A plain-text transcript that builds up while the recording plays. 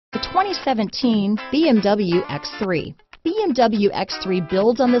2017 BMW X3. BMW X3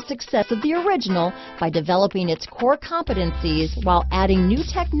 builds on the success of the original by developing its core competencies while adding new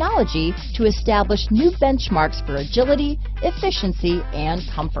technology to establish new benchmarks for agility, efficiency, and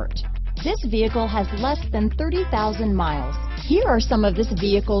comfort. This vehicle has less than 30,000 miles. Here are some of this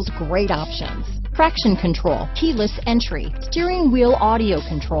vehicle's great options: traction control, keyless entry, steering wheel audio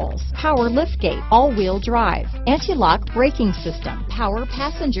controls, power liftgate, all-wheel drive, anti-lock braking system, power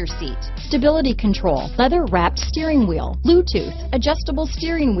passenger seat, stability control, leather-wrapped steering wheel, Bluetooth, adjustable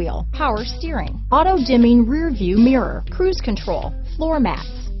steering wheel, power steering, auto-dimming rear-view mirror, cruise control, floor mats,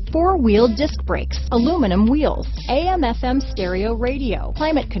 four-wheel disc brakes, aluminum wheels, AM/FM stereo radio,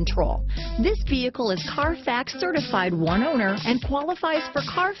 climate control. This vehicle is CARFAX certified one owner and qualifies for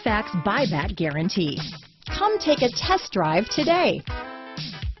CARFAX buyback guarantee. Come take a test drive today.